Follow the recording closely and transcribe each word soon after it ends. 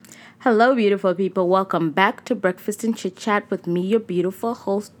Hello, beautiful people. Welcome back to Breakfast and Chit Chat with me, your beautiful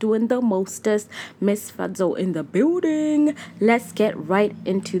host, doing the mostest, Miss Fadzo in the building. Let's get right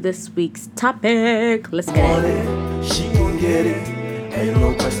into this week's topic. Let's get it. She gon' get it. Ain't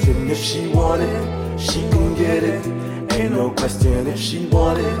no question if she want it. She gon' get it. Ain't no question if she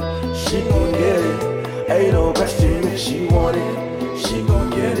want it. She gon' get it. Ain't no question if she want it. She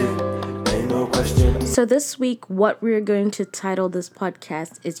gon' get it. Ain't no question. So this week, what we're going to title this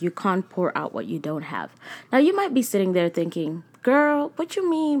podcast is "You Can't Pour Out What You Don't Have." Now, you might be sitting there thinking, "Girl, what you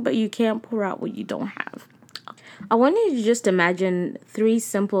mean? But you can't pour out what you don't have?" I want you to just imagine three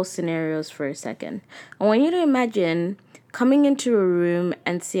simple scenarios for a second. I want you to imagine coming into a room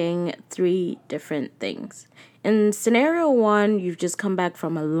and seeing three different things. In scenario one, you've just come back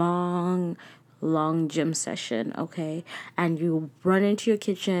from a long gym session, okay? And you run into your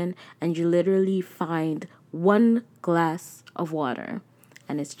kitchen and you literally find one glass of water.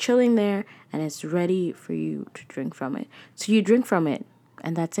 And it's chilling there and it's ready for you to drink from it. So you drink from it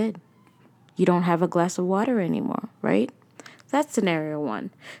and that's it. You don't have a glass of water anymore, right? That's scenario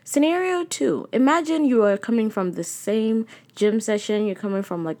one. Scenario two, imagine you are coming from the same gym session. You're coming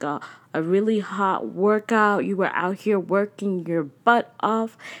from like a really hot workout. You were out here working your butt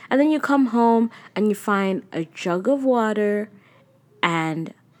off. And then you come home and you find a jug of water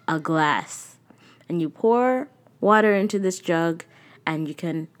and a glass. And you pour water into this jug and you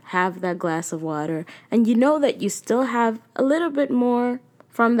can have that glass of water. And you know that you still have a little bit more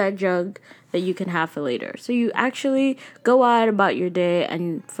from that jug that you can have for later. So you actually go out about your day,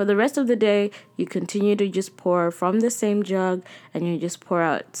 and for the rest of the day, you continue to just pour from the same jug, and you just pour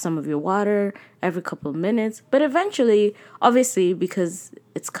out some of your water every couple of minutes. But eventually, obviously, because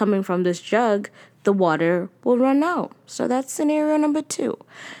it's coming from this jug, the water will run out. So that's scenario number two.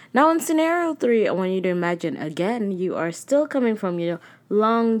 Now in scenario three, I want you to imagine again, you are still coming from your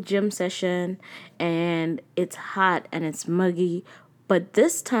long gym session and it's hot and it's muggy. But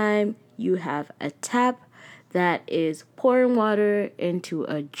this time you have a tap that is pouring water into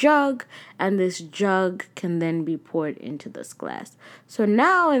a jug, and this jug can then be poured into this glass. So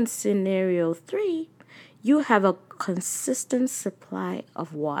now in scenario three, you have a consistent supply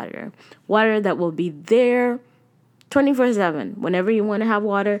of water. Water that will be there 24/7. Whenever you want to have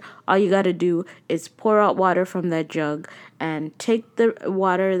water, all you got to do is pour out water from that jug and take the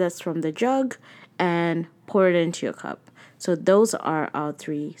water that's from the jug and pour it into your cup. So those are our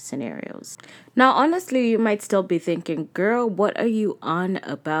three scenarios. Now, honestly, you might still be thinking, girl, what are you on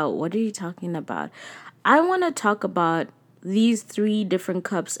about? What are you talking about? I want to talk about these three different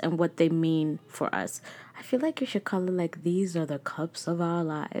cups and what they mean for us. I feel like you should call it like these are the cups of our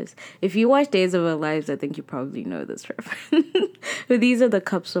lives. If you watch Days of Our Lives, I think you probably know this reference. But these are the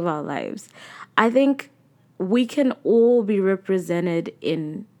cups of our lives. I think we can all be represented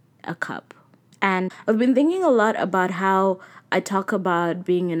in a cup. And I've been thinking a lot about how I talk about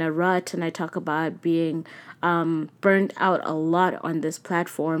being in a rut and I talk about being burnt out a lot on this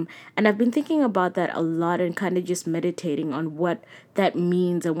platform. And I've been thinking about that a lot and kind of just meditating on what that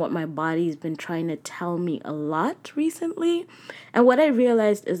means and what my body's been trying to tell me a lot recently. And what I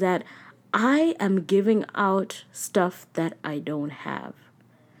realized is that I am giving out stuff that I don't have.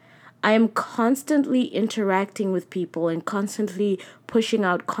 I am constantly interacting with people and constantly pushing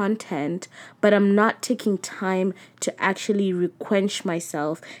out content, but I'm not taking time to actually requench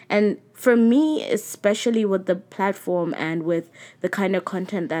myself. And for me, especially with the platform and with the kind of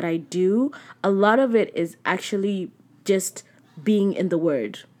content that I do, a lot of it is actually just being in the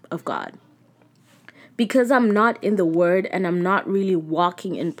Word of God. Because I'm not in the Word and I'm not really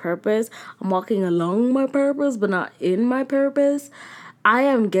walking in purpose, I'm walking along my purpose, but not in my purpose. I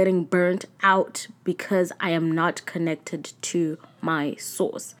am getting burnt out because I am not connected to my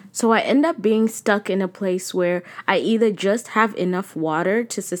source. So I end up being stuck in a place where I either just have enough water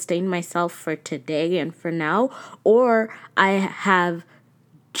to sustain myself for today and for now, or I have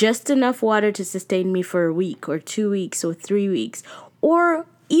just enough water to sustain me for a week or 2 weeks or 3 weeks, or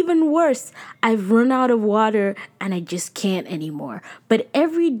even worse, I've run out of water and I just can't anymore. But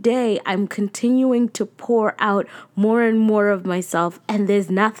every day I'm continuing to pour out more and more of myself and there's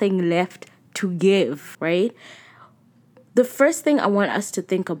nothing left to give, right? The first thing I want us to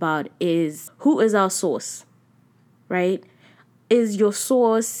think about is who is our source, right? Is your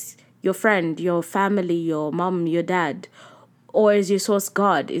source your friend, your family, your mom, your dad? Or is your source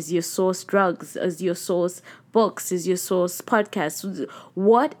God? Is your source drugs? Is your source books? Is your source podcasts?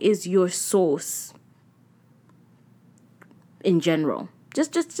 What is your source in general?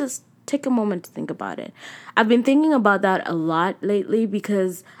 Just take a moment to think about it. I've been thinking about that a lot lately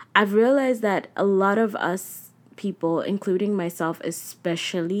because I've realized that a lot of us people, including myself,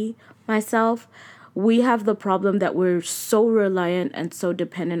 especially myself, we have the problem that we're so reliant and so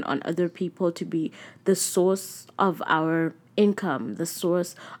dependent on other people to be the source of our income, the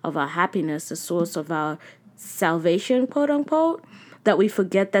source of our happiness, the source of our salvation, quote unquote, that we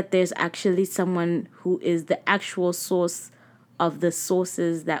forget that there's actually someone who is the actual source of the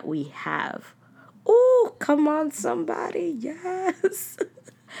sources that we have. Oh, come on, somebody. Yes.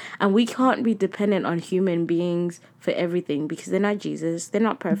 And we can't be dependent on human beings for everything because they're not Jesus. They're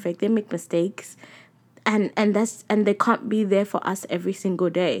not perfect. They make mistakes. And they can't be there for us every single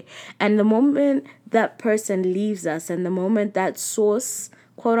day. And the moment that person leaves us and the moment that source,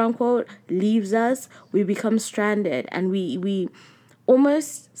 quote unquote, leaves us, we become stranded and we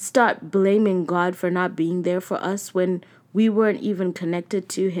almost start blaming God for not being there for us when we weren't even connected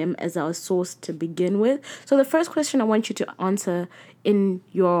to him as our source to begin with. So the first question I want you to answer in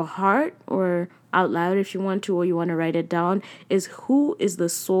your heart or out loud if you want to, or you want to write it down, is who is the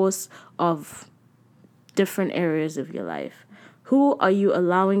source of different areas of your life? Who are you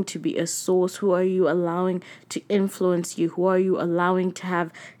allowing to be a source? Who are you allowing to influence you? Who are you allowing to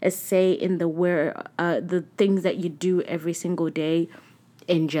have a say in the things that you do every single day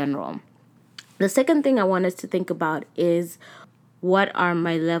in general? The second thing I want us to think about is, what are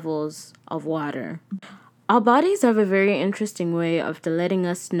my levels of water? Our bodies have a very interesting way of letting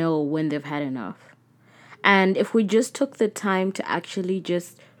us know when they've had enough. And if we just took the time to actually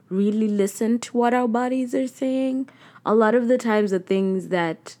just really listen to what our bodies are saying, a lot of the times the things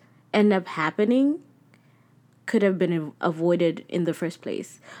that end up happening could have been avoided in the first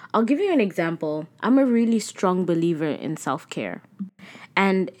place. I'll give you an example. I'm a really strong believer in self-care.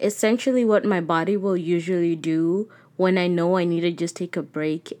 And essentially what my body will usually do when I know I need to just take a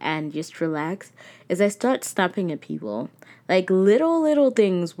break and just relax is I start snapping at people. Like little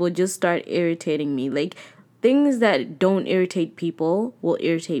things will just start irritating me. Like things that don't irritate people will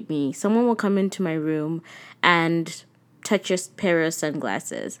irritate me. Someone will come into my room and touch a pair of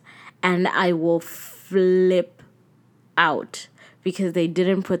sunglasses and I will flip out because they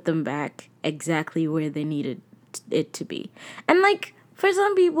didn't put them back exactly where they needed it to be. And like, for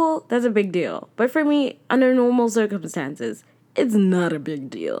some people, that's a big deal. But for me, under normal circumstances, it's not a big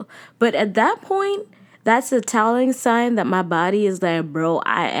deal. But at that point, that's a telling sign that my body is like, bro,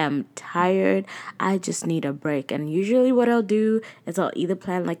 I am tired. I just need a break. And usually what I'll do is I'll either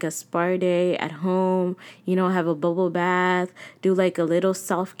plan like a spa day at home, have a bubble bath, do like a little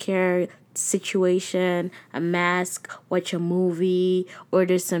self-care situation, a mask, watch a movie,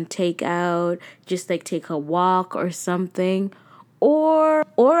 order some takeout, just like take a walk or something. Or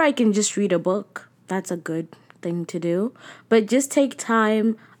I can just read a book. That's a good thing to do. But just take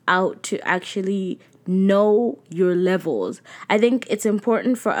time out to actually know your levels. I think it's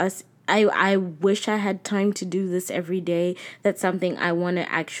important for us. I wish I had time to do this every day. That's something I want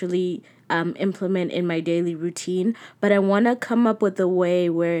to actually implement in my daily routine. But I want to come up with a way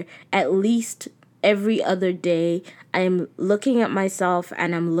where at least every other day I'm looking at myself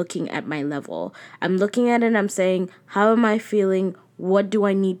and I'm looking at my level. I'm looking at it and I'm saying, how am I feeling? What do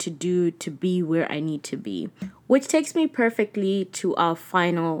I need to do to be where I need to be? Which takes me perfectly to our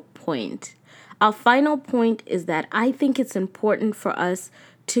final point. Our final point is that I think it's important for us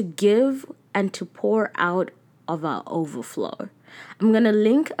to give and to pour out of our overflow. I'm going to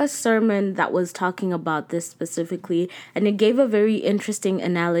link a sermon that was talking about this specifically, and it gave a very interesting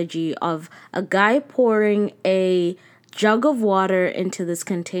analogy of a guy pouring a jug of water into this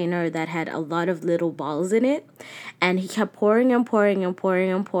container that had a lot of little balls in it, and he kept pouring and pouring and pouring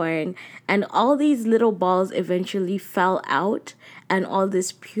and pouring, and all these little balls eventually fell out, and all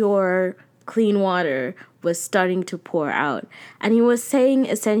this pure clean water was starting to pour out. And he was saying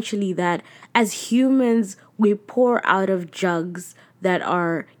essentially that as humans, we pour out of jugs that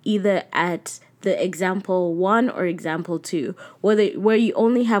are either at the example 1 or example 2, where you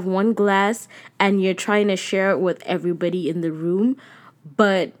only have one glass and you're trying to share it with everybody in the room,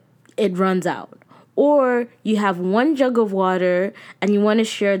 but it runs out. Or you have one jug of water and you want to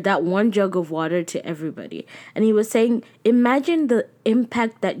share that one jug of water to everybody. And he was saying, imagine the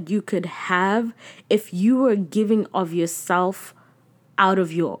impact that you could have if you were giving of yourself out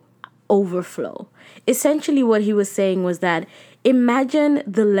of your overflow. Essentially what he was saying was that imagine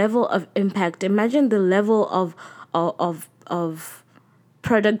the level of impact, imagine the level of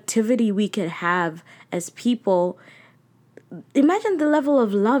productivity we could have as people. Imagine the level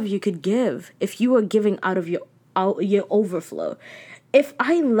of love you could give if you were giving out of your overflow. If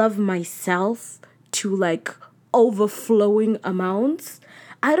I love myself to like overflowing amounts,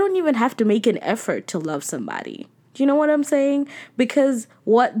 I don't even have to make an effort to love somebody. Do you know what I'm saying? Because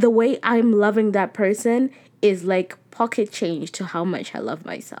the way I'm loving that person is like pocket change to how much I love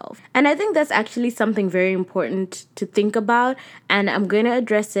myself. And I think that's actually something very important to think about. And I'm going to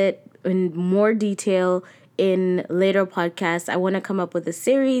address it in more detail in later podcasts. I want to come up with a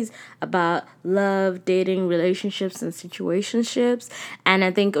series about love, dating, relationships, and situationships. And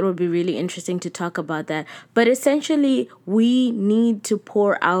I think it would be really interesting to talk about that. But essentially, we need to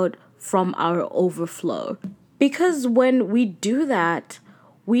pour out from our overflow. Because when we do that,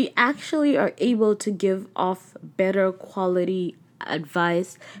 we actually are able to give off better quality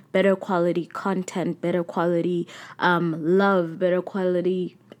advice, better quality content, better quality love, better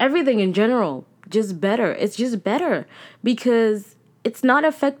quality everything in general. Just better. It's just better because it's not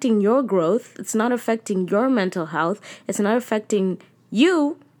affecting your growth. It's not affecting your mental health. It's not affecting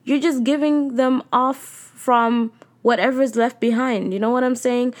you. You're just giving them off from whatever's left behind. You know what I'm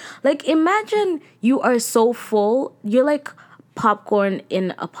saying? Like, imagine you are so full. You're like popcorn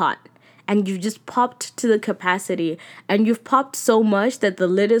in a pot. And you've just popped to the capacity. And you've popped so much that the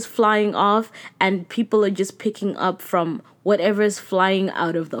lid is flying off. And people are just picking up from whatever's flying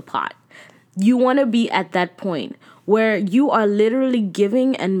out of the pot. You want to be at that point where you are literally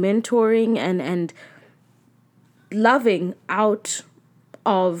giving and mentoring and loving out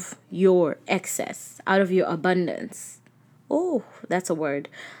of your excess, out of your abundance. Oh, that's a word.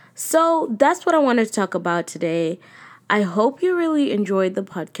 So that's what I wanted to talk about today. I hope you really enjoyed the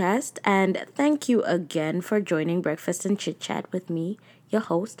podcast, and thank you again for joining Breakfast and Chit Chat with me, your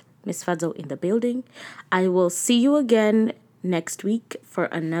host, Miss Fadzo in the building. I will see you again next week for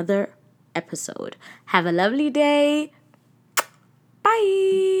another episode. Have a lovely day.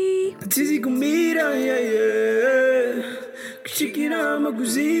 Bye. Tizi comida, yeah, yeah. Chiquina,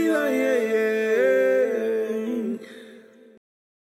 maguziva, yeah, yeah.